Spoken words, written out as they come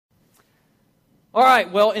All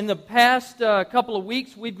right, well, in the past couple of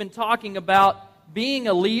weeks, we've been talking about being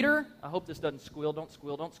a leader. I hope this doesn't squeal. Don't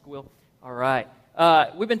squeal, don't squeal. All right.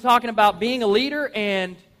 We've been talking about being a leader,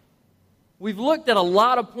 and we've looked at a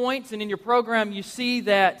lot of points, and in your program, you see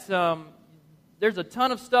that there's a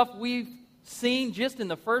ton of stuff we've seen just in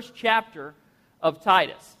the first chapter of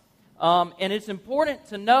Titus. And it's important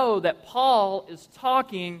to know that Paul is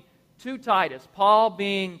talking to Titus. Paul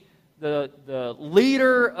being the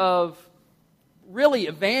leader of really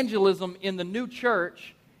evangelism in the new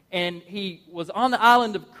church, and he was on the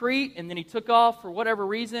island of Crete, and then he took off for whatever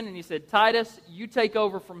reason, and he said, Titus, you take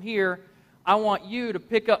over from here. I want you to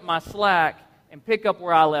pick up my slack and pick up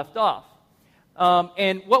where I left off.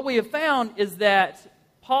 And what we have found is that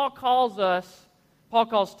Paul calls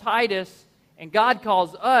Titus, and God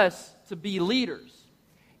calls us to be leaders.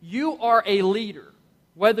 You are a leader.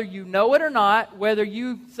 Whether you know it or not, whether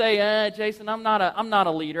you say, Jason, I'm not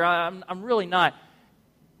a leader, I'm really not,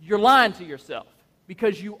 you're lying to yourself,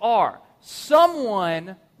 because you are.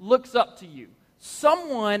 Someone looks up to you.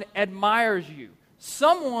 Someone admires you.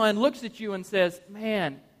 Someone looks at you and says,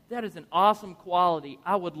 man, that is an awesome quality.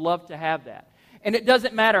 I would love to have that. And it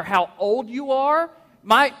doesn't matter how old you are.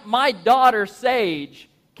 My daughter, Sage,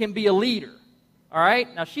 can be a leader. All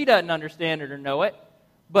right? Now, she doesn't understand it or know it,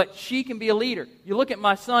 but she can be a leader. You look at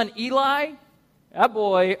my son, Eli, that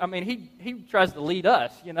boy, I mean, he tries to lead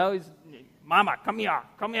us, you know. He's, Mama, come here,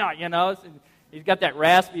 you know. He's got that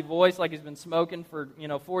raspy voice like he's been smoking for,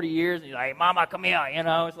 40 years. And he's like, Mama, come here, you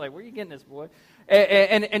know. It's like, where are you getting this, boy?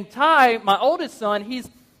 And Ty, my oldest son,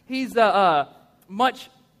 he's a much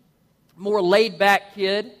more laid-back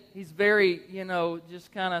kid. He's very,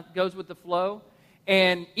 just kind of goes with the flow.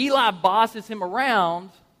 And Eli bosses him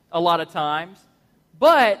around a lot of times.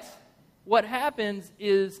 But what happens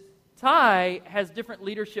is Ty has different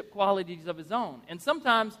leadership qualities of his own. And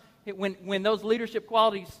sometimes when those leadership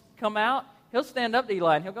qualities come out, he'll stand up to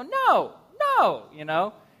Eli and he'll go,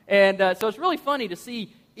 no, And so it's really funny to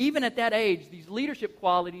see, even at that age, these leadership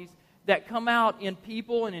qualities that come out in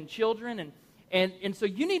people and in children. And so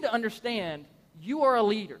you need to understand, you are a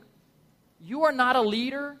leader. You are not a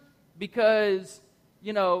leader because,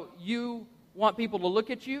 you want people to look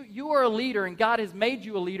at you. You are a leader, and God has made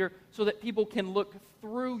you a leader so that people can look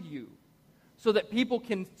through you, so that people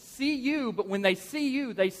can see you, but when they see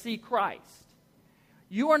you, they see Christ.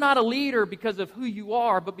 You are not a leader because of who you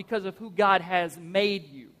are, but because of who God has made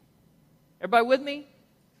you. Everybody with me? Does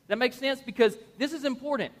that make sense? Because this is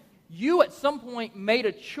important. You at some point made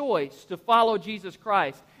a choice to follow Jesus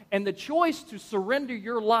Christ, and the choice to surrender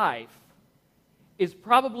your life is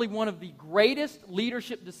probably one of the greatest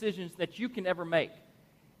leadership decisions that you can ever make.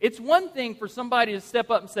 It's one thing for somebody to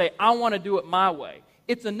step up and say, I want to do it my way.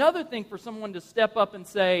 It's another thing for someone to step up and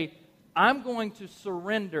say, I'm going to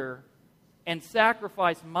surrender and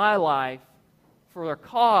sacrifice my life for a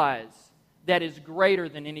cause that is greater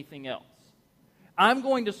than anything else. I'm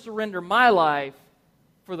going to surrender my life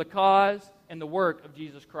for the cause and the work of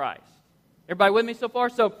Jesus Christ. Everybody with me so far?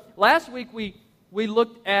 So last week we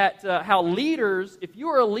looked at how leaders, if you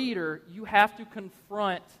are a leader, you have to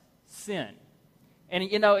confront sin. And,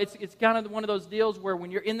 it's kind of one of those deals where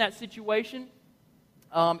when you're in that situation,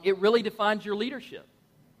 it really defines your leadership.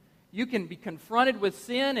 You can be confronted with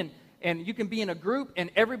sin, and you can be in a group,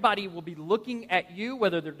 and everybody will be looking at you,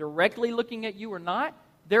 whether they're directly looking at you or not.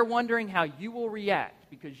 They're wondering how you will react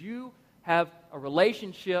because you have a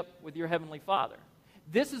relationship with your Heavenly Father.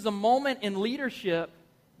 This is a moment in leadership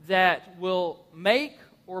that will make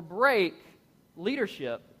or break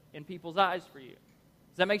leadership in people's eyes for you.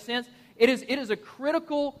 Does that make sense? It is a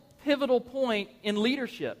critical, pivotal point in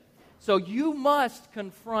leadership. So you must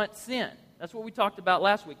confront sin. That's what we talked about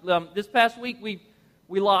last week. This past week,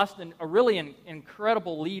 we lost a really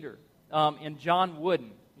incredible leader in John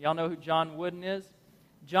Wooden. Y'all know who John Wooden is?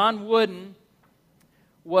 John Wooden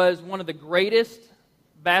was one of the greatest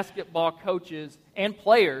basketball coaches and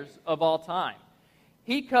players of all time.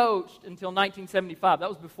 He coached until 1975. That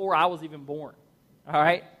was before I was even born. All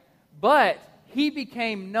right? But he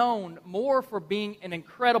became known more for being an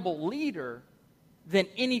incredible leader than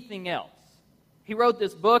anything else. He wrote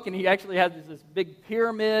this book, and he actually has this big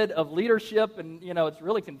pyramid of leadership, and, it's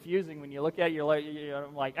really confusing when you look at it. You're like,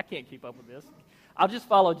 I'm like, I can't keep up with this. I'll just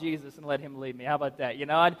follow Jesus and let him lead me. How about that?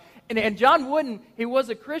 And John Wooden, he was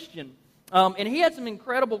a Christian, and he had some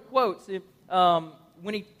incredible quotes.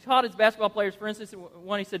 When he taught his basketball players, for instance,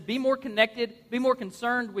 one he said, be more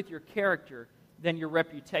concerned with your character than your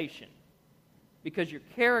reputation. Because your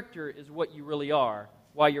character is what you really are,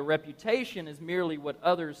 while your reputation is merely what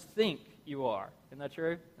others think you are. Isn't that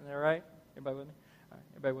true? Isn't that right? Everybody with me? All right.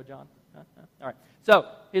 Everybody with John? All right. So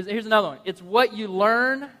here's another one. It's what you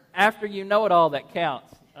learn after you know it all that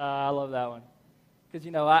counts. I love that one. Because,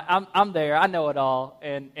 I'm there. I know it all.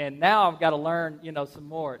 And now I've got to learn, some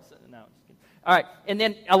more. No, I'm just kidding. All right. And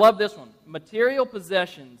then I love this one. Material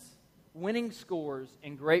possessions, winning scores,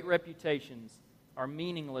 and great reputations are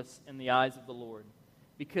meaningless in the eyes of the Lord.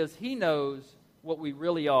 Because He knows what we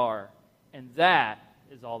really are. And that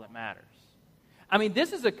is all that matters. I mean,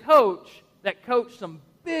 this is a coach that coached some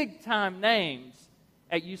big-time names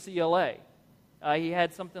at UCLA. He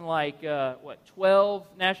had something like, 12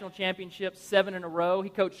 national championships, 7 in a row. He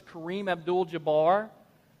coached Kareem Abdul-Jabbar.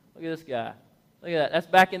 Look at this guy. Look at that. That's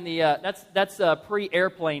back in the, that's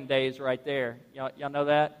pre-Airplane days right there. Y'all know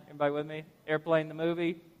that? Everybody with me? Airplane, the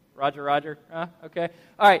movie? Roger. Okay.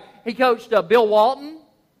 All right. He coached Bill Walton.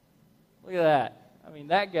 Look at that. I mean,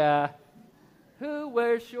 that guy, who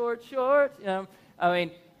wears short shorts? The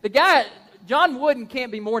guy... John Wooden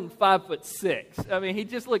can't be more than 5'6". I mean, he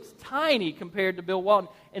just looks tiny compared to Bill Walton.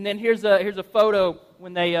 And then here's a photo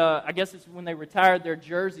when they, I guess it's when they retired their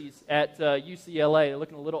jerseys at UCLA. They're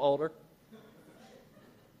looking a little older.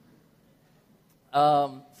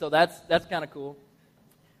 So that's kind of cool.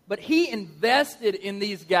 But he invested in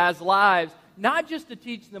these guys' lives, not just to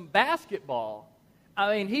teach them basketball.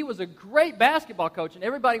 I mean, he was a great basketball coach, and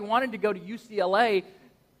everybody wanted to go to UCLA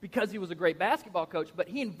because he was a great basketball coach, but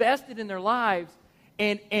he invested in their lives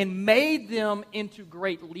and made them into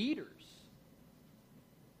great leaders.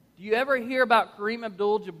 Do you ever hear about Kareem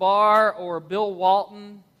Abdul-Jabbar or Bill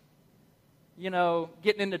Walton,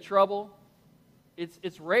 getting into trouble?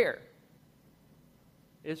 It's rare.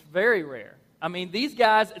 It's very rare. I mean, these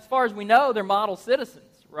guys, as far as we know, they're model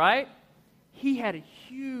citizens, right? He had a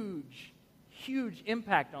huge, huge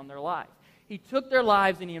impact on their lives. He took their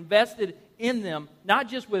lives and he invested in them, not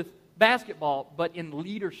just with basketball, but in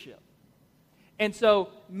leadership. And so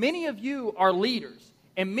many of you are leaders.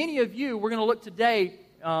 And many of you, we're going to look today,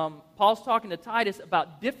 Paul's talking to Titus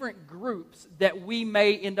about different groups that we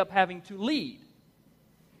may end up having to lead.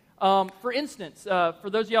 For instance, for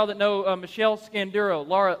those of y'all that know Michelle Scanduro,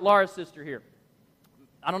 Laura's sister here.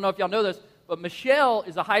 I don't know if y'all know this, but Michelle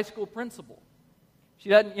is a high school principal. She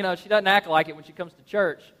doesn't act like it when she comes to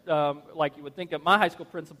church, like you would think of. My high school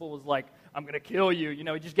principal was like, I'm going to kill you.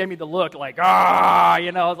 He just gave me the look like, I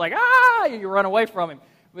was like, you run away from him.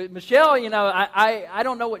 But Michelle, I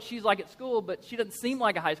don't know what she's like at school, but she doesn't seem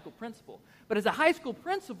like a high school principal. But as a high school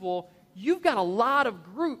principal, you've got a lot of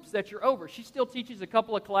groups that you're over. She still teaches a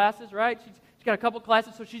couple of classes, right? She's got a couple of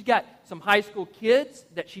classes, so she's got some high school kids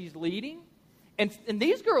that she's leading. And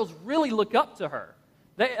these girls really look up to her.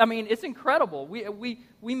 It's incredible.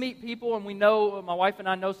 We meet people, and we know, my wife and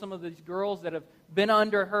I know some of these girls that have been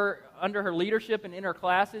under her leadership and in her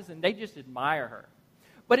classes, and they just admire her.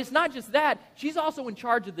 But it's not just that. She's also in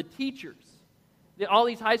charge of the teachers. All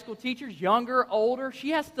these high school teachers, younger, older,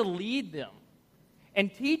 she has to lead them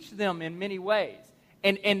and teach them in many ways.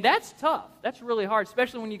 And that's tough. That's really hard,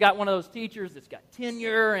 especially when you got one of those teachers that's got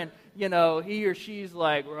tenure and, he or she's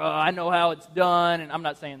like, I know how it's done. And I'm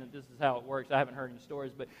not saying that this is how it works. I haven't heard any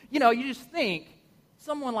stories. But, you just think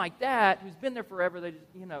someone like that who's been there forever, they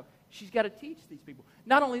just, she's got to teach these people.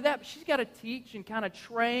 Not only that, but she's got to teach and kind of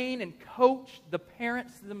train and coach the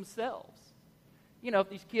parents themselves. If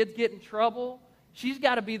these kids get in trouble, she's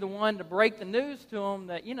got to be the one to break the news to them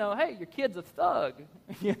that, hey, your kid's a thug,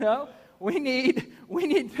 We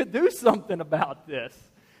need to do something about this.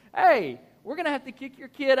 Hey, we're going to have to kick your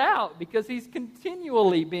kid out because he's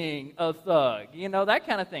continually being a thug, that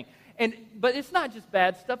kind of thing. But it's not just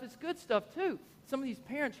bad stuff, it's good stuff too. Some of these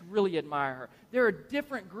parents really admire her. There are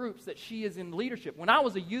different groups that she is in leadership. When I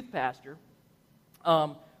was a youth pastor,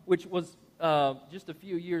 which was just a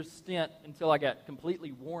few years stint until I got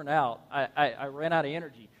completely worn out, I ran out of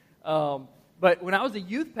energy. But when I was a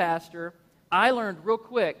youth pastor, I learned real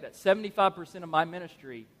quick that 75% of my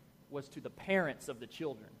ministry was to the parents of the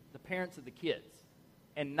children, the parents of the kids,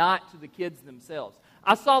 and not to the kids themselves.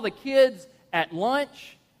 I saw the kids at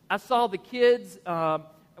lunch. I saw the kids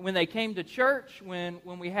when they came to church, when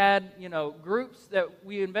we had, groups that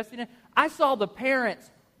we invested in. I saw the parents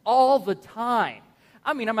all the time.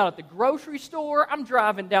 I'm out at the grocery store. I'm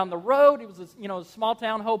driving down the road. It was a small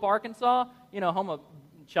town, Hope, Arkansas,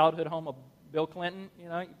 childhood home of Bill Clinton. You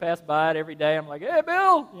pass by it every day. I'm like, hey,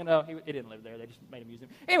 Bill. He didn't live there. They just made him use him.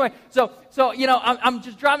 Anyway, so I'm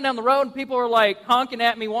just driving down the road, and people are like honking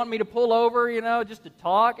at me, wanting me to pull over, just to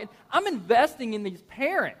talk. And I'm investing in these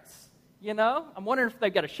parents. I'm wondering if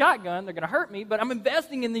they've got a shotgun. They're going to hurt me, but I'm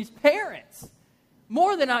investing in these parents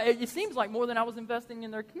it seems like more than I was investing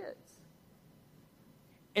in their kids.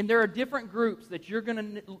 And there are different groups that you're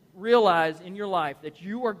going to realize in your life that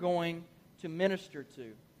you are going to minister to.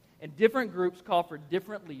 And different groups call for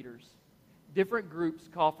different leaders. Different groups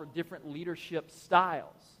call for different leadership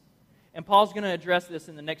styles. And Paul's going to address this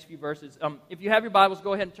in the next few verses. If you have your Bibles,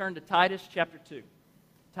 go ahead and turn to Titus chapter 2.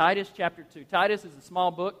 Titus chapter 2. Titus is a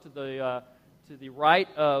small book to the right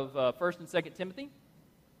of 1st and 2nd Timothy,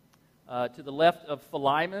 to the left of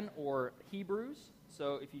Philemon or Hebrews.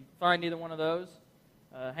 So if you find either one of those,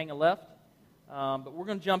 hang a left. But we're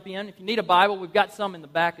going to jump in. If you need a Bible, we've got some in the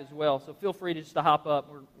back as well. So feel free to hop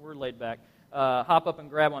up. We're laid back. Hop up and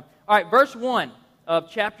grab one. All right, verse 1 of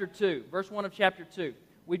chapter 2. Verse 1 of chapter 2.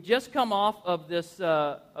 We've just come off of this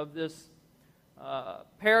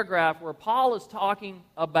paragraph where Paul is talking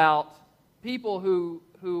about people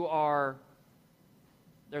who are,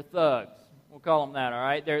 they're thugs. We'll call them that, all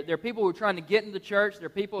right? They're people who are trying to get into the church. They're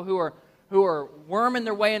people who are worming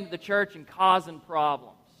their way into the church and causing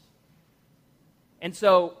problems. And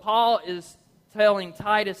so Paul is telling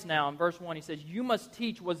Titus now in verse 1, he says, you must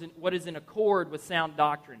teach what is in accord with sound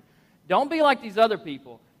doctrine. Don't be like these other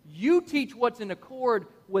people. You teach what's in accord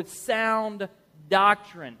with sound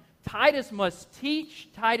doctrine. Titus must teach,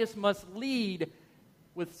 Titus must lead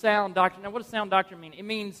with sound doctrine. Now, what does sound doctrine mean? It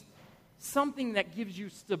means something that gives you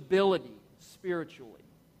stability spiritually.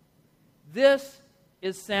 This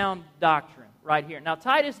is sound doctrine right here. Now,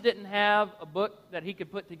 Titus didn't have a book that he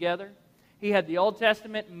could put together. He had the Old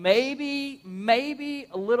Testament, maybe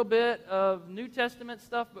a little bit of New Testament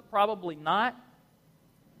stuff, but probably not.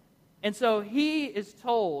 And so he is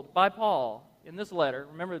told by Paul in this letter,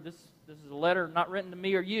 remember this is a letter not written to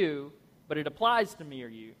me or you, but it applies to me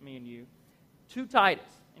and you, to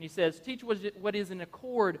Titus. And he says, teach what is in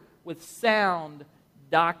accord with sound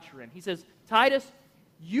doctrine. He says, Titus,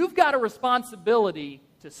 you've got a responsibility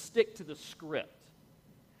to stick to the script.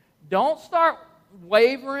 Don't start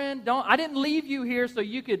wavering. I didn't leave you here so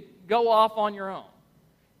you could go off on your own.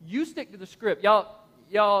 You stick to the script.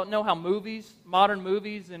 Y'all know how modern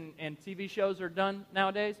movies and TV shows are done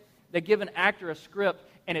nowadays? They give an actor a script,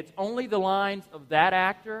 and it's only the lines of that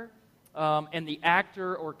actor and the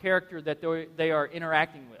actor or character that they are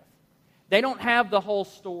interacting with. They don't have the whole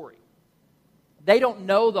story. They don't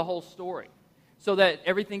know the whole story, so that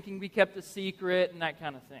everything can be kept a secret and that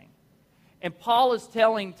kind of thing. And Paul is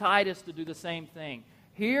telling Titus to do the same thing.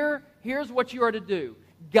 Here's what you are to do.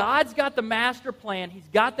 God's got the master plan. He's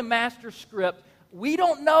got the master script. We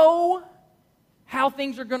don't know how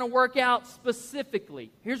things are going to work out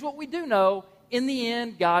specifically. Here's what we do know. In the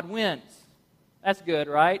end, God wins. That's good,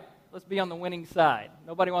 right? Let's be on the winning side.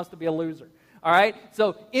 Nobody wants to be a loser. All right?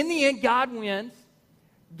 So, in the end, God wins.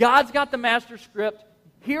 God's got the master script.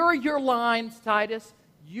 Here are your lines, Titus.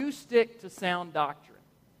 You stick to sound doctrine.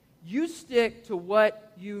 You stick to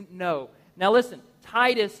what you know. Now listen,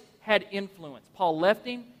 Titus had influence. Paul left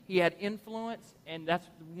him. He had influence, and that's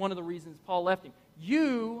one of the reasons Paul left him.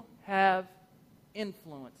 You have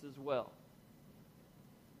influence as well.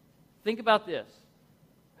 Think about this.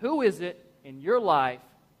 Who is it in your life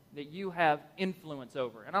that you have influence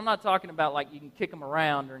over? And I'm not talking about like you can kick them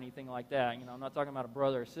around or anything like that. I'm not talking about a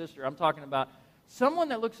brother or sister. I'm talking about someone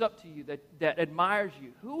that looks up to you, that admires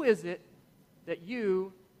you. Who is it that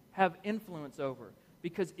you have influence over?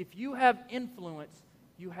 Because if you have influence,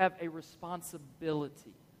 you have a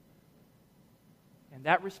responsibility. And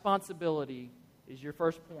that responsibility is your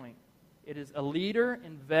first point. It is a leader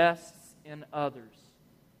invests in others.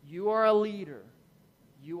 You are a leader.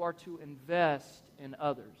 You are to invest in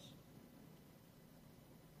others.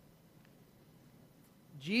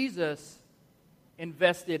 Jesus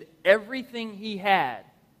invested everything he had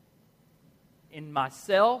in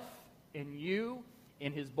myself, in you,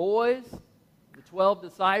 in his boys, the 12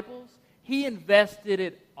 disciples. He invested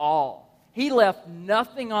it all. He left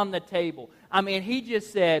nothing on the table. He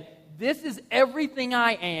just said, this is everything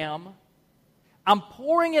I am. I'm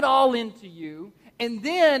pouring it all into you. And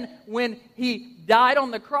then when he died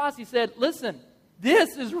on the cross, he said, listen,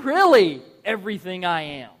 this is really everything I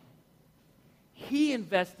am. He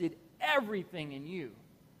invested everything in you.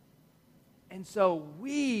 And so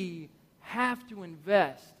we have to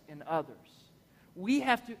invest in others. We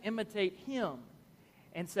have to imitate him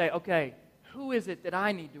and say, okay, who is it that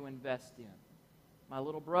I need to invest in? My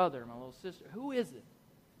little brother, my little sister. Who is it?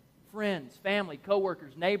 Friends, family,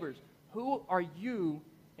 coworkers, neighbors. Who are you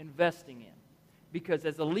investing in? Because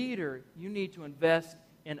as a leader, you need to invest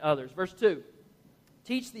in others. Verse 2,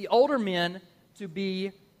 teach the older men to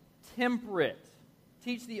be temperate.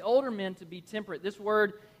 Teach the older men to be temperate. This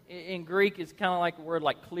word in Greek is kind of like a word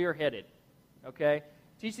like clear-headed. Okay?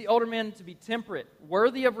 Teach the older men to be temperate,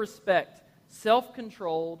 worthy of respect,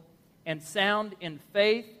 self-controlled, and sound in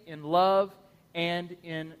faith, in love, and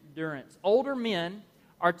in endurance. Older men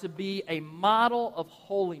are to be a model of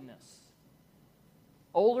holiness.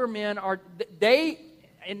 Older men are,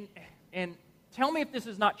 and tell me if this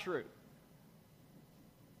is not true.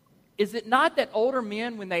 Is it not that older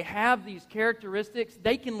men, when they have these characteristics,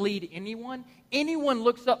 they can lead anyone? Anyone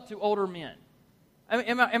looks up to older men. I mean,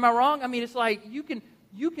 am I wrong? I mean, it's like you can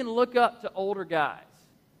look up to older guys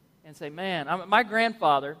and say, man, my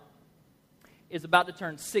grandfather is about to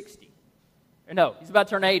turn 60. Or no, he's about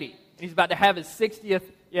to turn 80. And he's about to have his 60th.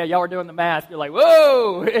 Yeah, y'all are doing the math. You're like,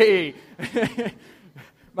 whoa, hey.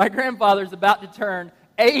 My grandfather's about to turn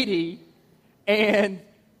 80, and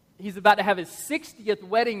he's about to have his 60th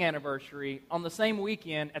wedding anniversary on the same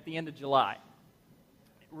weekend at the end of July.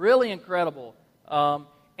 Really incredible.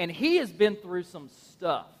 And he has been through some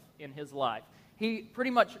stuff in his life. He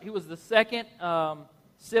was the second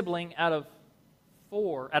sibling out of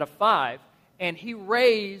 5, and he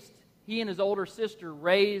and his older sister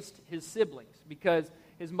raised his siblings because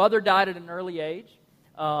his mother died at an early age,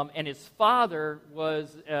 and his father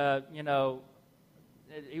was,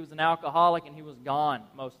 he was an alcoholic, and he was gone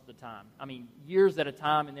most of the time. I mean, years at a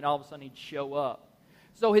time, and then all of a sudden he'd show up.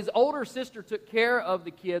 So his older sister took care of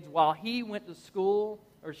the kids while he went to school,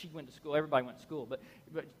 or she went to school. Everybody went to school, but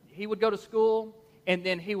he would go to school, and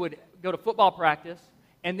then he would go to football practice,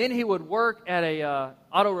 and then he would work at a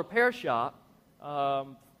auto repair shop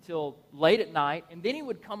till late at night, and then he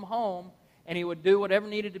would come home, and he would do whatever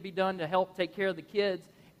needed to be done to help take care of the kids,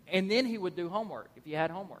 and then he would do homework if he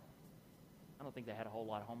had homework. I don't think they had a whole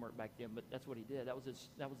lot of homework back then, but that's what he did. That was his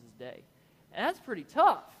day. And that's pretty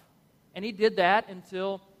tough. And he did that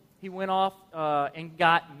until he went off and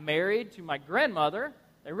got married to my grandmother.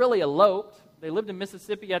 They really eloped. They lived in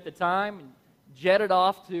Mississippi at the time and jetted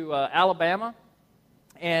off to Alabama.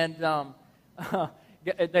 And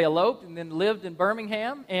they eloped and then lived in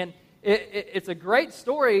Birmingham. And it's a great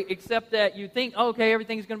story, except that you think, okay,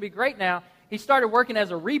 everything's going to be great now. He started working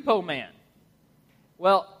as a repo man.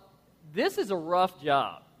 Well, this is a rough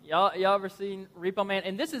job. Y'all ever seen Repo Man?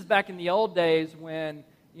 And this is back in the old days when,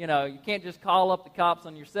 you can't just call up the cops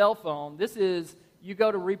on your cell phone. This is, you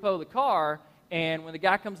go to repo the car, and when the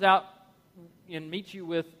guy comes out and meets you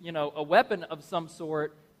with, a weapon of some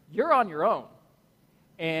sort, you're on your own.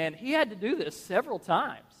 And he had to do this several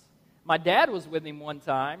times. My dad was with him one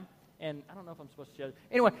time, and I don't know if I'm supposed to share it.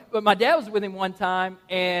 Anyway, but my dad was with him one time,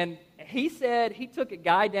 and he said he took a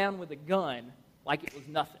guy down with a gun like it was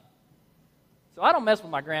nothing. So I don't mess with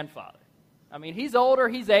my grandfather. I mean, he's older,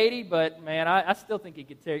 he's 80, but man, I still think he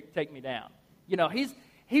could take me down.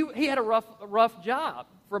 He had a rough job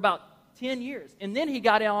for about 10 years. And then he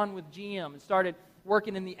got on with GM and started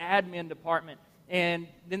working in the admin department. And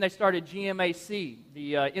then they started GMAC,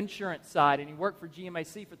 the insurance side, and he worked for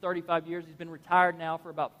GMAC for 35 years. He's been retired now for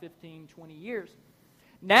about 15, 20 years.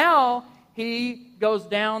 Now he goes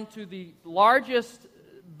down to the largest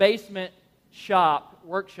basement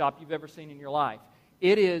workshop you've ever seen in your life.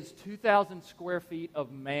 It is 2,000 square feet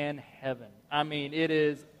of man heaven. I mean, it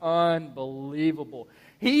is unbelievable.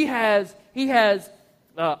 He has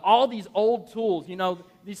all these old tools,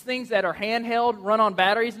 these things that are handheld, run on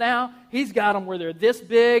batteries now. He's got them where they're this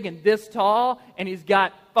big and this tall, and he's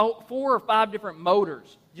got 4 or 5 different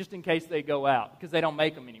motors just in case they go out because they don't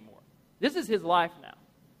make them anymore. This is his life now.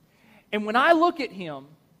 And when I look at him,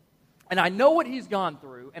 and I know what he's gone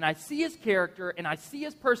through, and I see his character, and I see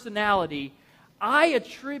his personality, I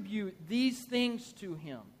attribute these things to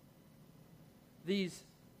him. These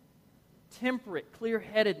temperate,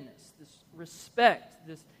 clear-headedness, this respect,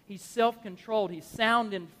 he's self-controlled, he's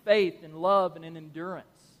sound in faith, in love, and in endurance.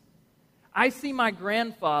 I see my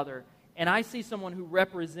grandfather, and I see someone who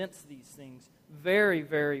represents these things very,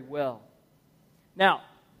 very well. Now,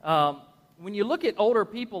 when you look at older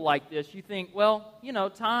people like this, you think, well,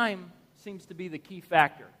 time seems to be the key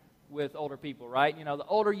factor with older people, right? The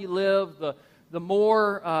older you live, the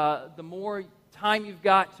more time you've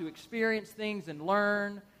got to experience things and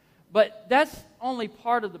learn. But that's only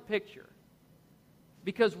part of the picture.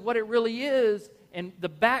 Because what it really is, and the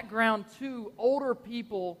background to older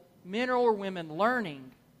people, men or women,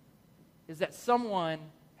 learning, is that someone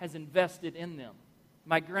has invested in them.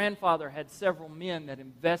 My grandfather had several men that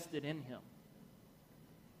invested in him.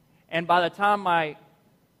 And by the time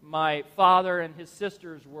my father and his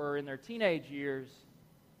sisters were in their teenage years,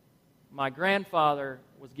 my grandfather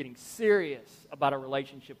was getting serious about a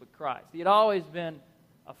relationship with Christ. He had always been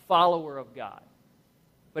a follower of God,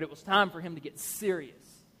 but it was time for him to get serious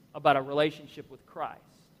about a relationship with Christ.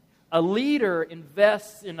 A leader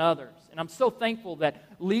invests in others. And I'm so thankful that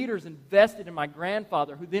leaders invested in my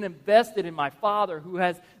grandfather, who then invested in my father, who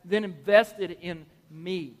has then invested in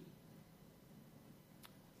me.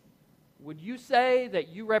 Would you say that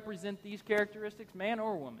you represent these characteristics, man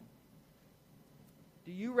or woman?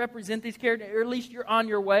 Do you represent these characteristics, or at least you're on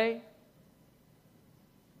your way?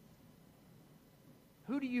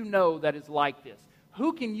 Who do you know that is like this?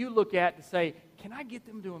 Who can you look at to say, can I get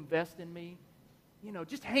them to invest in me? You know,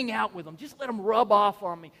 just hang out with them. Just let them rub off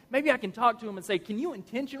on me. Maybe I can talk to them and say, can you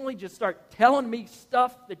intentionally just start telling me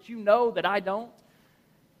stuff that you know that I don't?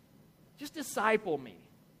 Just disciple me.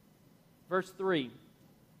 Verse 3.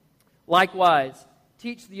 Likewise,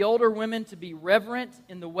 teach the older women to be reverent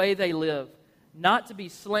in the way they live, not to be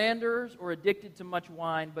slanderers or addicted to much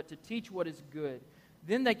wine, but to teach what is good.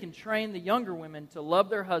 Then they can train the younger women to love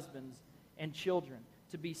their husbands and children,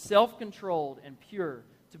 to be self-controlled and pure,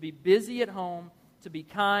 to be busy at home, to be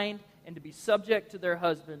kind, and to be subject to their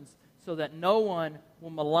husbands, so that no one will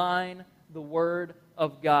malign the word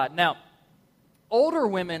of God. Now, older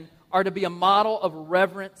women are to be a model of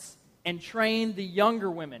reverence and train the younger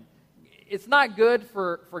women. It's not good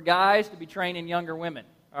for guys to be training younger women,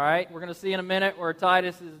 all right? We're going to see in a minute where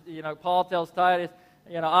Titus is, Paul tells Titus,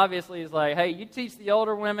 obviously he's like, hey, you teach the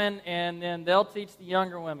older women, and then they'll teach the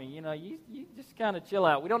younger women. You just kind of chill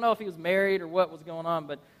out. We don't know if he was married or what was going on,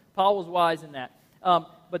 but Paul was wise in that.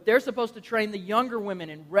 But they're supposed to train the younger women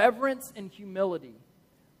in reverence and humility.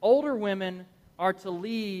 Older women are to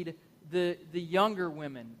lead the younger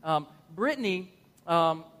women. Brittany,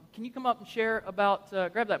 can you come up and share about,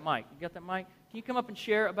 grab that mic. You got that mic? Can you come up and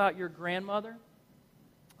share about your grandmother?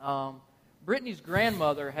 Brittany's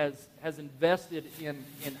grandmother has invested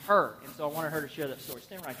in her, and so I wanted her to share that story.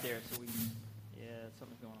 Stand right there so we,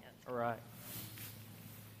 something's going on. All right.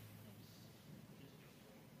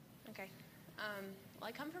 Okay. Well,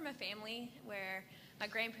 I come from a family where my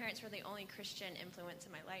grandparents were the only Christian influence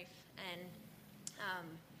in my life, and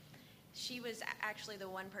she was actually the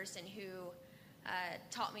one person who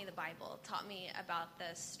taught me the Bible, taught me about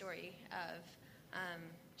the story of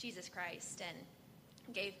Jesus Christ, and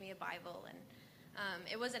gave me a Bible. And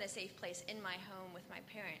it wasn't a safe place in my home with my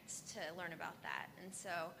parents to learn about that. And so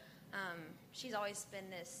she's always been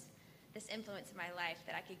this influence in my life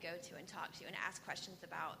that I could go to and talk to and ask questions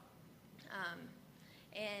about.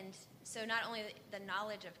 And so not only the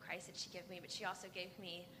knowledge of Christ did she give me, but she also gave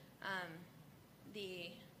me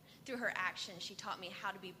through her actions, she taught me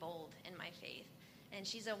how to be bold in my faith. And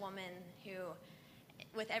she's a woman who,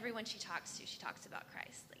 with everyone she talks to, she talks about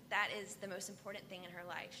Christ. Like, that is the most important thing in her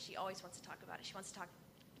life. She always wants to talk about it. She wants to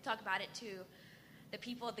talk about it to the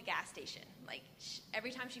people at the gas station. Like,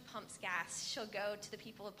 every time she pumps gas, she'll go to the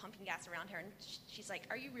people pumping gas around her, and she's like,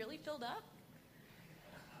 "Are you really filled up?"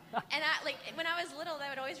 And when I was little, that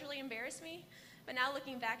would always really embarrass me. But now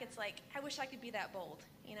looking back, it's like, I wish I could be that bold,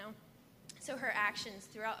 So her actions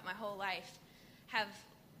throughout my whole life have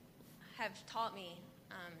taught me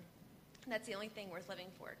that's the only thing worth living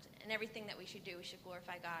for. And everything that we should do, we should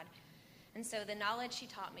glorify God. And so the knowledge she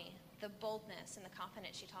taught me, the boldness and the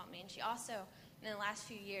confidence she taught me, and she also, in the last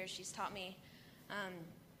few years, she's taught me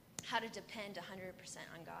how to depend 100%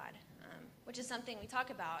 on God, which is something we talk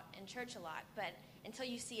about in church a lot, but until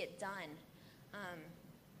you see it done,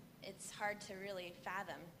 it's hard to really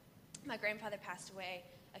fathom. My grandfather passed away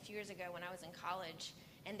a few years ago when I was in college,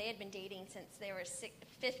 and they had been dating since they were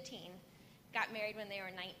 15, got married when they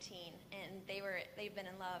were 19, and they've been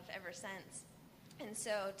in love ever since. And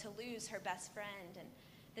so to lose her best friend and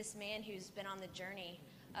this man who's been on the journey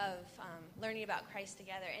of learning about Christ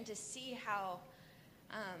together, and to see how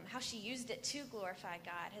she used it to glorify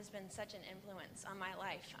God has been such an influence on my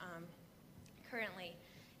life currently.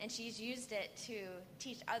 And she's used it to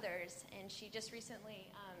teach others, and she just recently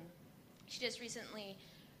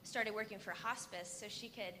started working for hospice so she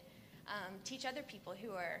could teach other people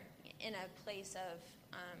who are in a place of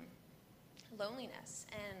loneliness.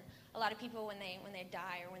 And a lot of people, when they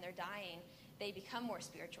die or when they're dying, they become more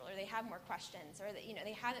spiritual, or they have more questions, or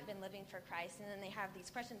they haven't been living for Christ, and then they have these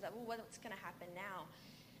questions of, well, what's going to happen now?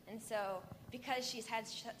 And so because she's had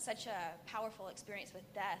such a powerful experience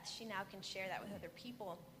with death, she now can share that with other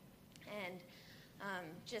people and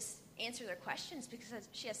just answer their questions, because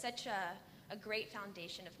she has such a great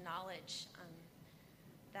foundation of knowledge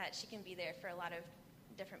that she can be there for a lot of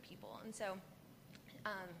different people. And so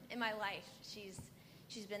in my life, she's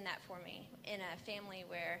been that for me in a family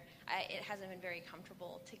where it hasn't been very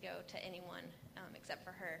comfortable to go to anyone except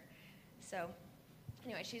for her. So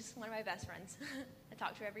anyway, she's one of my best friends. I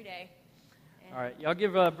talk to her every day. And all right, y'all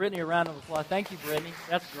give Brittany a round of applause. Thank you, Brittany.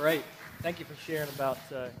 That's great. Thank you for sharing about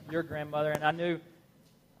your grandmother. And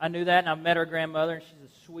I knew that, and I met her grandmother, and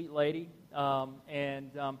she's a sweet lady.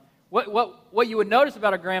 What you would notice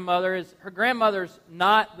about her grandmother is her grandmother's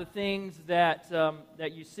not the things that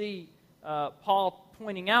you see Paul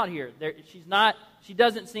pointing out here. She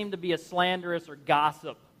doesn't seem to be a slanderous or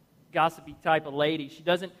gossipy type of lady. She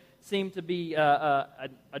doesn't seem to be a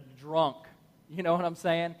drunk. You know what I'm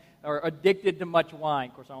saying? Or addicted to much wine.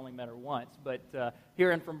 Of course, I only met her once, but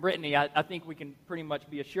hearing from Brittany, I think we can pretty much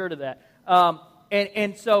be assured of that.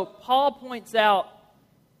 And so Paul points out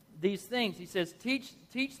these things. He says,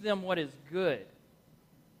 teach them what is good.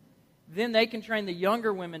 Then they can train the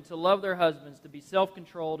younger women to love their husbands, to be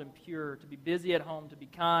self-controlled and pure, to be busy at home, to be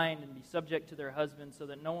kind, and be subject to their husbands so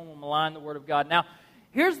that no one will malign the word of God. Now,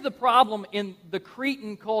 here's the problem in the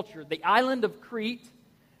Cretan culture. The island of Crete,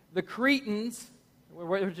 the Cretans,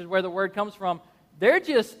 which is where the word comes from, they're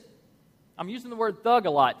just, I'm using the word thug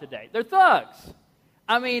a lot today. They're thugs.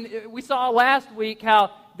 I mean, we saw last week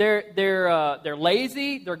how they're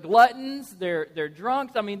lazy, they're gluttons, they're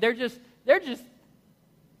drunks. I mean, they're just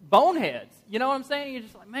boneheads. You know what I'm saying? You're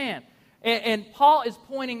just like, man. And Paul is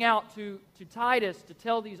pointing out to Titus to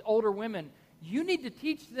tell these older women, you need to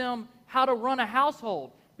teach them how to run a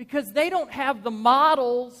household because they don't have the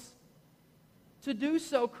models to do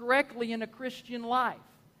so correctly in a Christian life.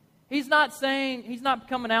 He's not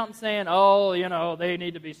coming out and saying, oh, you know, they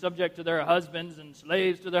need to be subject to their husbands and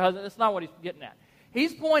slaves to their husbands. That's not what he's getting at.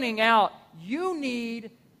 He's pointing out, you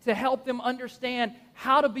need to help them understand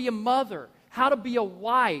how to be a mother, how to be a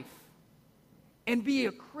wife, and be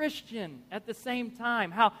a Christian at the same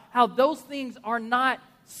time. How those things are not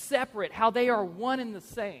separate, how they are one and the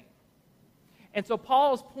same. And so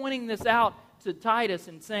Paul is pointing this out to Titus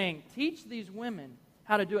and saying, teach these women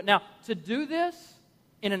how to do it. Now, to do this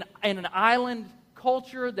in an island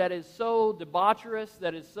culture that is so debaucherous,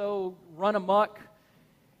 that is so run amok,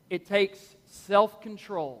 it takes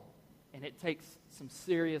self-control and it takes some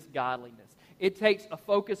serious godliness. It takes a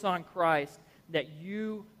focus on Christ that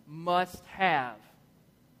you must have,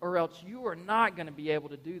 or else you are not going to be able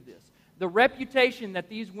to do this. The reputation that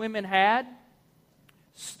these women had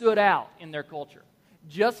stood out in their culture.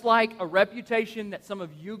 Just like a reputation that some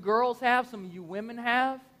of you girls have, some of you women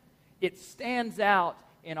have, it stands out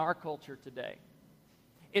in our culture today.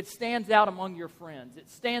 It stands out among your friends. It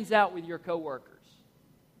stands out with your coworkers.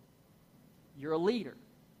 You're a leader.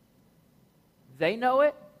 They know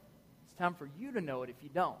it. It's time for you to know it if you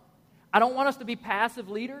don't. I don't want us to be passive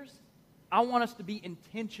leaders. I want us to be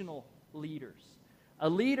intentional leaders. A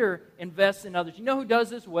leader invests in others. You know who does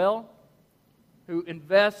this well? Who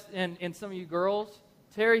invests in some of you girls?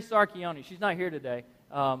 Terry Sarchioni. She's not here today.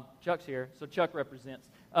 Chuck's here, so Chuck represents.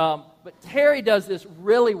 But Terry does this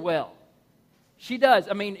really well. She does.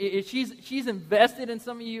 I mean, she's invested in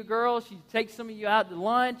some of you girls. She takes some of you out to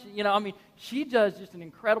lunch. You know, I mean, she does just an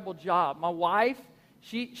incredible job. My wife,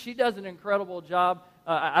 she does an incredible job.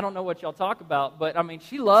 I don't know what y'all talk about, but I mean,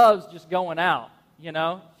 she loves just going out. You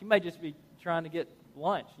know, she may just be trying to get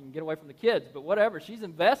lunch and get away from the kids, but whatever. She's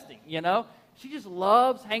investing. You know, she just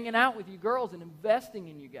loves hanging out with you girls and investing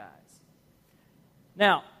in you guys.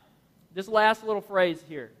 Now, this last little phrase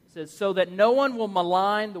here says, so that no one will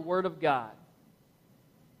malign the word of God.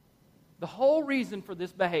 The whole reason for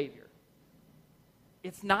this behavior,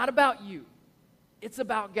 it's not about you. It's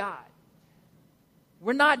about God.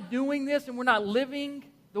 We're not doing this and we're not living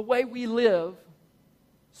the way we live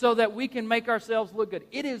so that we can make ourselves look good.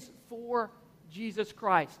 It is for Jesus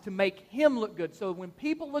Christ to make Him look good. So when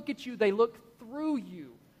people look at you, they look through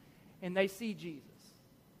you and they see Jesus.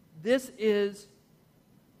 This is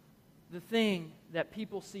the thing that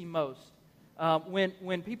people see most.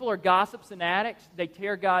 When people are gossips and addicts, they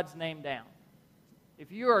tear God's name down.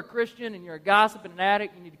 If you are a Christian and you're a gossip and an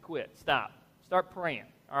addict, you need to quit. Stop. Start praying.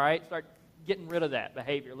 All right? Start getting rid of that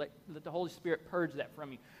behavior. Let the Holy Spirit purge that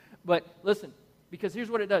from you. But listen, because here's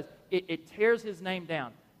what it does. It tears His name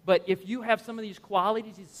down. But if you have some of these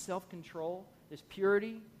qualities, this self-control, this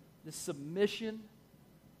purity, this submission,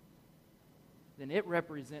 then it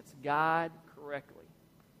represents God correctly.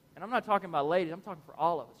 And I'm not talking about ladies. I'm talking for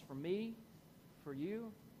all of us. For me, for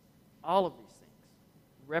you, all of these things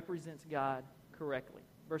represents God correctly.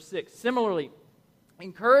 Verse 6, similarly,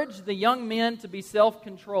 encourage the young men to be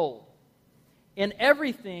self-controlled. In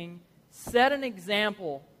everything, set an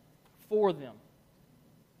example for them.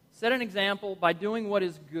 Set an example by doing what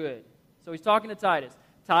is good. So he's talking to Titus.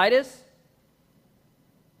 Titus,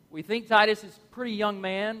 we think Titus is a pretty young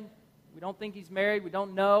man. We don't think he's married. We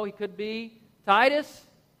don't know. He could be. Titus,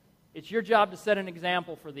 it's your job to set an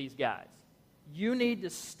example for these guys. You need to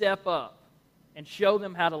step up and show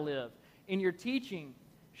them how to live. In your teaching,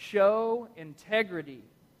 show integrity,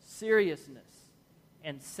 seriousness,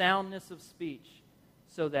 and soundness of speech,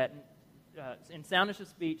 so that in soundness of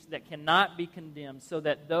speech that cannot be condemned, so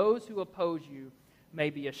that those who oppose you may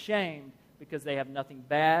be ashamed, because they have nothing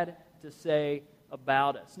bad to say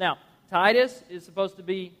about us. Now, Titus is supposed to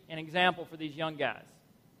be an example for these young guys.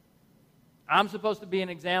 I'm supposed to be an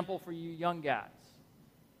example for you young guys.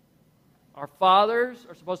 Our fathers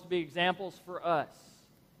are supposed to be examples for us.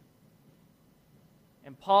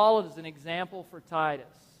 And Paul is an example for Titus.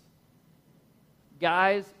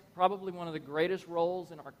 Guys, probably one of the greatest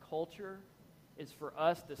roles in our culture is for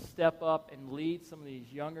us to step up and lead some of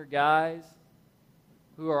these younger guys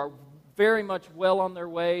who are very much well on their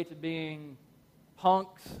way to being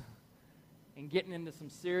punks and getting into some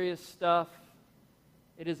serious stuff.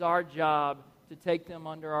 It is our job to take them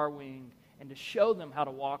under our wing and to show them how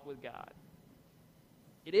to walk with God.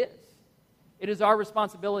 It is. It is our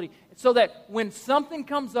responsibility. So that when something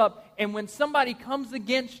comes up and when somebody comes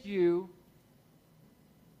against you,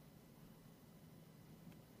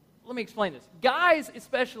 let me explain this. Guys,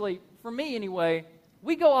 especially, for me anyway,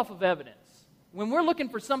 we go off of evidence. When we're looking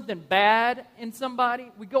for something bad in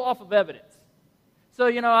somebody, we go off of evidence. So,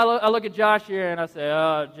 I look at Josh here and I say,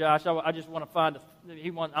 "Oh, Josh, I just want to find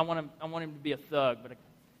I want him to be a thug, but I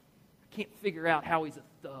can't figure out how he's a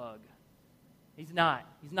thug. He's not.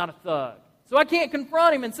 He's not a thug. So I can't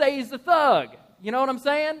confront him and say he's a thug." You know what I'm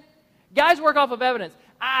saying? Guys work off of evidence.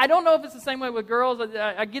 I don't know if it's the same way with girls.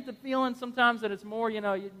 I get the feeling sometimes that it's more,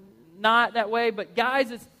 not that way. But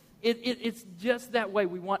guys, it's just that way.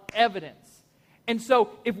 We want evidence. And so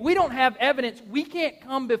if we don't have evidence, we can't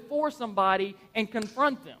come before somebody and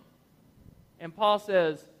confront them. And Paul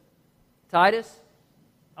says, Titus,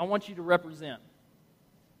 I want you to represent.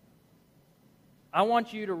 I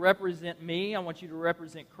want you to represent me. I want you to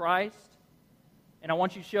represent Christ. And I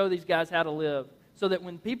want you to show these guys how to live. So that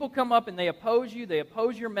when people come up and they oppose you, they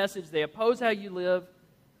oppose your message, they oppose how you live,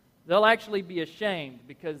 they'll actually be ashamed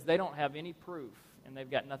because they don't have any proof and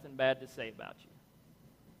they've got nothing bad to say about you.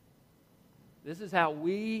 This is how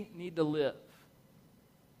we need to live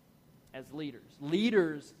as leaders.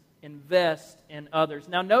 Leaders invest in others.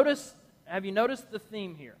 Now have you noticed the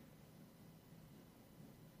theme here?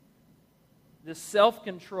 This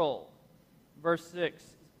self-control. Verse 6,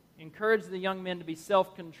 encourage the young men to be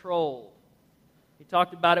self-controlled. He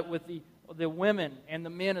talked about it with the women and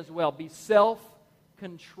the men as well. Be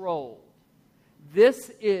self-controlled.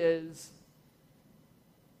 This is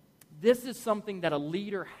something that a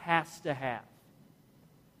leader has to have.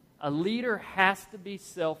 A leader has to be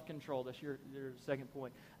self-controlled. That's your second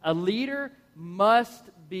point. A leader must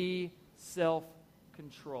be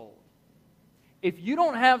self-controlled. If you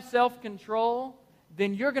don't have self-control,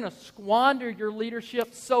 then you're going to squander your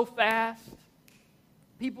leadership so fast.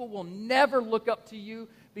 People will never look up to you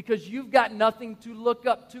because you've got nothing to look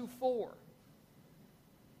up to for.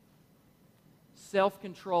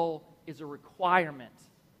 Self-control is a requirement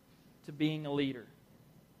to being a leader.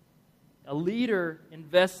 A leader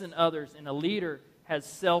invests in others, and a leader has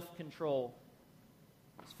self-control.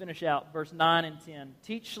 Let's finish out verse 9 and 10.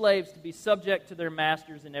 Teach slaves to be subject to their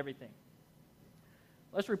masters in everything.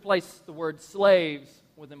 Let's replace the word slaves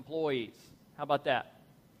with employees. How about that?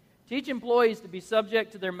 Teach employees to be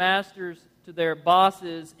subject to their masters, to their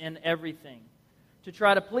bosses in everything. To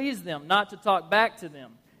try to please them, not to talk back to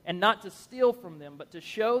them, and not to steal from them, but to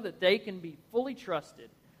show that they can be fully trusted,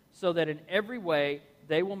 so that in every way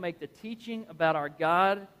they will make the teaching about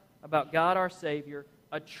God our Savior,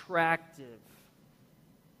 attractive.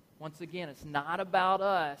 Once again, it's not about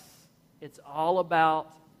us. It's all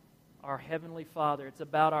about our Heavenly Father. It's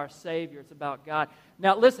about our Savior. It's about God.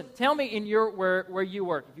 Now, listen, tell me where you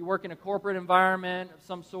work. If you work in a corporate environment of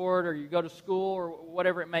some sort, or you go to school, or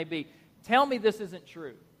whatever it may be, tell me this isn't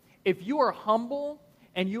true. If you are humble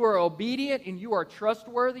and you are obedient and you are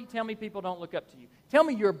trustworthy, tell me people don't look up to you. Tell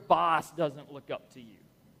me your boss doesn't look up to you.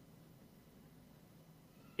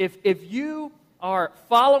 If you are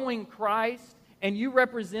following Christ and you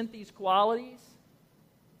represent these qualities,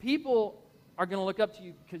 people are going to look up to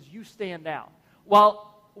you because you stand out.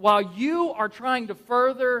 While you are trying to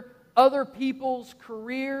further other people's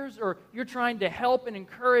careers, or you're trying to help and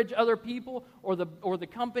encourage other people or the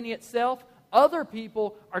company itself, other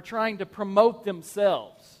people are trying to promote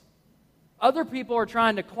themselves. Other people are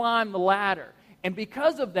trying to climb the ladder. And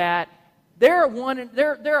because of that, there are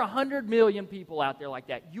 100 million people out there like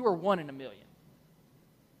that. You are one in a million.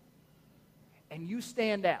 And you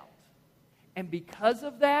stand out. And because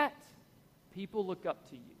of that, people look up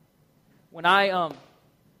to you. When I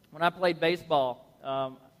played baseball,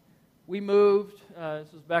 we moved.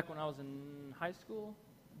 This was back when I was in high school,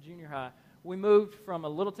 junior high. We moved from a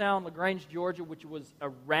little town, LaGrange, Georgia, which was a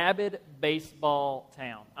rabid baseball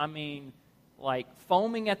town. I mean, like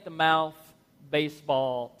foaming at the mouth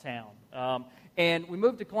baseball town. And we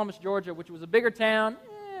moved to Columbus, Georgia, which was a bigger town.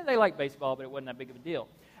 They liked baseball, but it wasn't that big of a deal.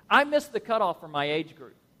 I missed the cutoff for my age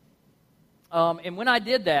group. And when I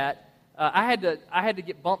did that, I had to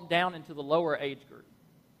get bumped down into the lower age group,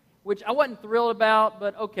 which I wasn't thrilled about,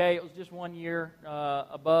 but okay, it was just 1 year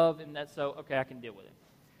above, and that's so, okay, I can deal with it.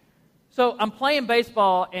 So I'm playing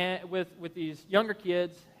baseball with these younger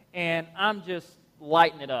kids, and I'm just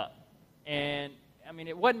lighting it up. And, I mean,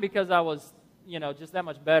 it wasn't because I was, just that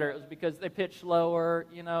much better. It was because they pitched slower,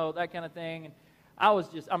 that kind of thing. And I was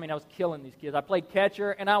killing these kids. I played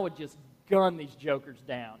catcher, and I would just gun these jokers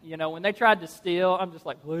down. When they tried to steal, I'm just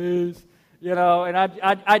like, please, and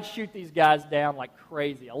I'd shoot these guys down like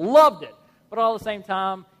crazy. I loved it. But all at the same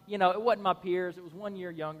time, it wasn't my peers. It was 1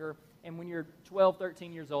 year younger. And when you're 12,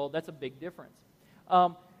 13 years old, that's a big difference.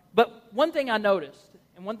 But one thing I noticed,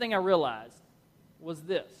 and one thing I realized, was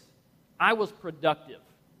this. I was productive.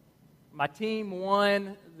 My team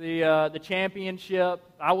won the championship.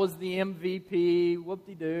 I was the MVP.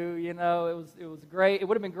 Whoop-de-doo, it was great. It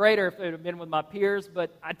would have been greater if it had been with my peers, but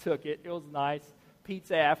I took it. It was nice.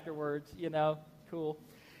 Pizza afterwards, cool.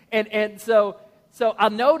 And so I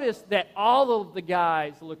noticed that all of the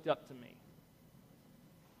guys looked up to me.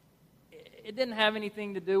 It didn't have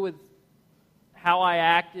anything to do with how I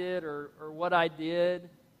acted or what I did.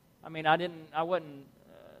 I mean, I wasn't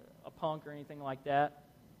a punk or anything like that.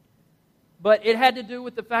 But it had to do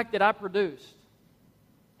with the fact that I produced.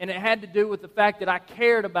 And it had to do with the fact that I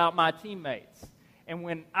cared about my teammates. And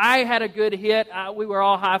when I had a good hit, we were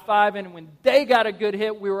all high-fiving. And when they got a good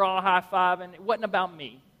hit, we were all high-fiving. It wasn't about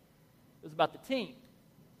me. It was about the team.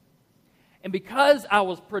 And because I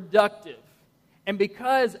was productive, and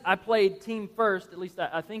because I played team first, at least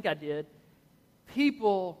I think I did,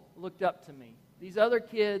 people looked up to me. These other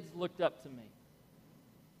kids looked up to me.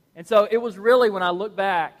 And so it was really, when I look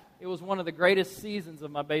back, it was one of the greatest seasons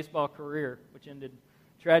of my baseball career, which ended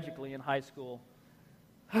tragically in high school.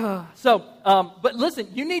 But listen,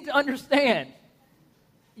 you need to understand.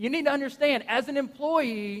 As an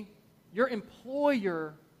employee, your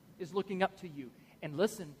employer is looking up to you. And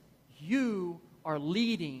listen, you are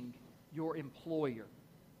leading your employer.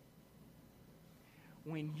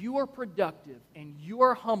 When you are productive and you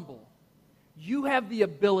are humble, you have the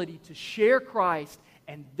ability to share Christ,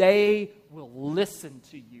 and they will listen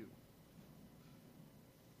to you.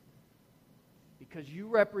 Because you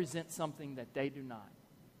represent something that they do not.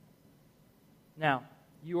 Now,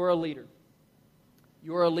 you are a leader.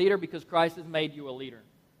 You are a leader because Christ has made you a leader.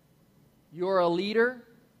 You are a leader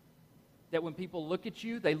that when people look at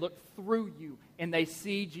you, they look through you and they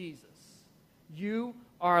see Jesus. You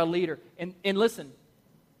are a leader. And listen,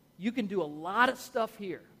 you can do a lot of stuff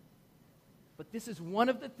here. But this is one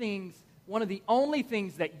of the only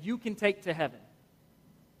things that you can take to heaven.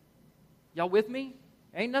 Y'all with me?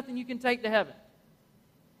 Ain't nothing you can take to heaven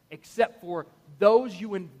except for those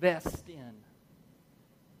you invest in.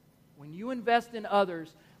 When you invest in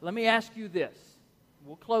others, let me ask you this.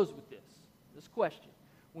 We'll close with this question.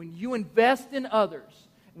 When you invest in others,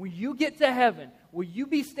 when you get to heaven, will you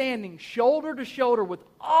be standing shoulder to shoulder with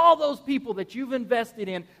all those people that you've invested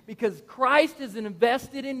in because Christ is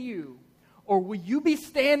invested in you? Or will you be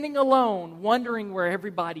standing alone wondering where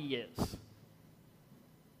everybody is?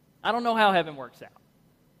 I don't know how heaven works out.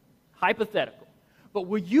 Hypothetical. But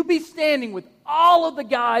will you be standing with all of the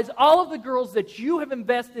guys, all of the girls that you have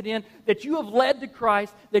invested in, that you have led to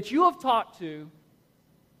Christ, that you have talked to?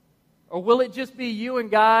 Or will it just be you and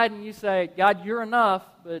God and you say, God, you're enough,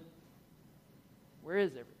 but where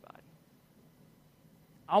is everybody?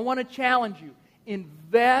 I want to challenge you.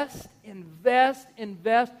 Invest.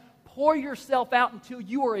 Pour yourself out until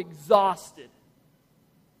you are exhausted.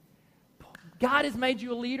 God has made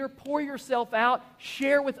you a leader. Pour yourself out.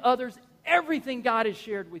 Share with others everything God has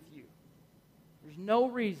shared with you. There's no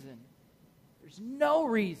reason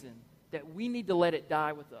that we need to let it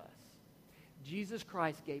die with us. Jesus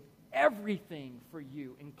Christ gave everything for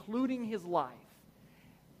you, including His life.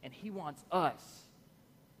 And He wants us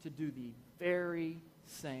to do the very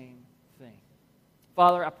same thing.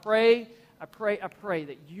 Father, I pray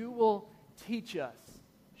that you will teach us,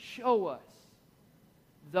 show us,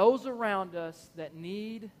 those around us that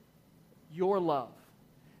need your love,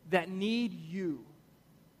 that need you.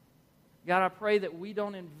 God, I pray that we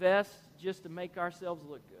don't invest just to make ourselves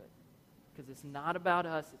look good, because it's not about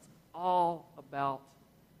us, it's all about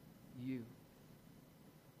you.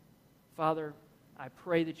 Father, I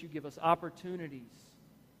pray that you give us opportunities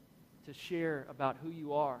to share about who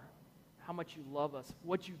you are, how much you love us,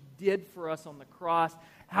 what you did for us on the cross,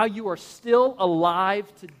 how you are still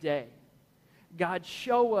alive today. God,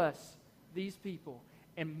 show us these people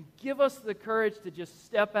and give us the courage to just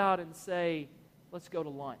step out and say, let's go to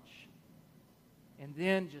lunch. And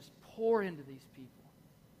then just pour into these people.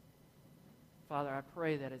 Father, I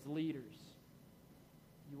pray that as leaders,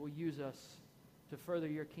 you will use us to further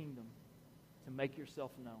your kingdom, to make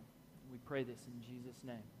yourself known. We pray this in Jesus'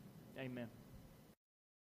 name. Amen.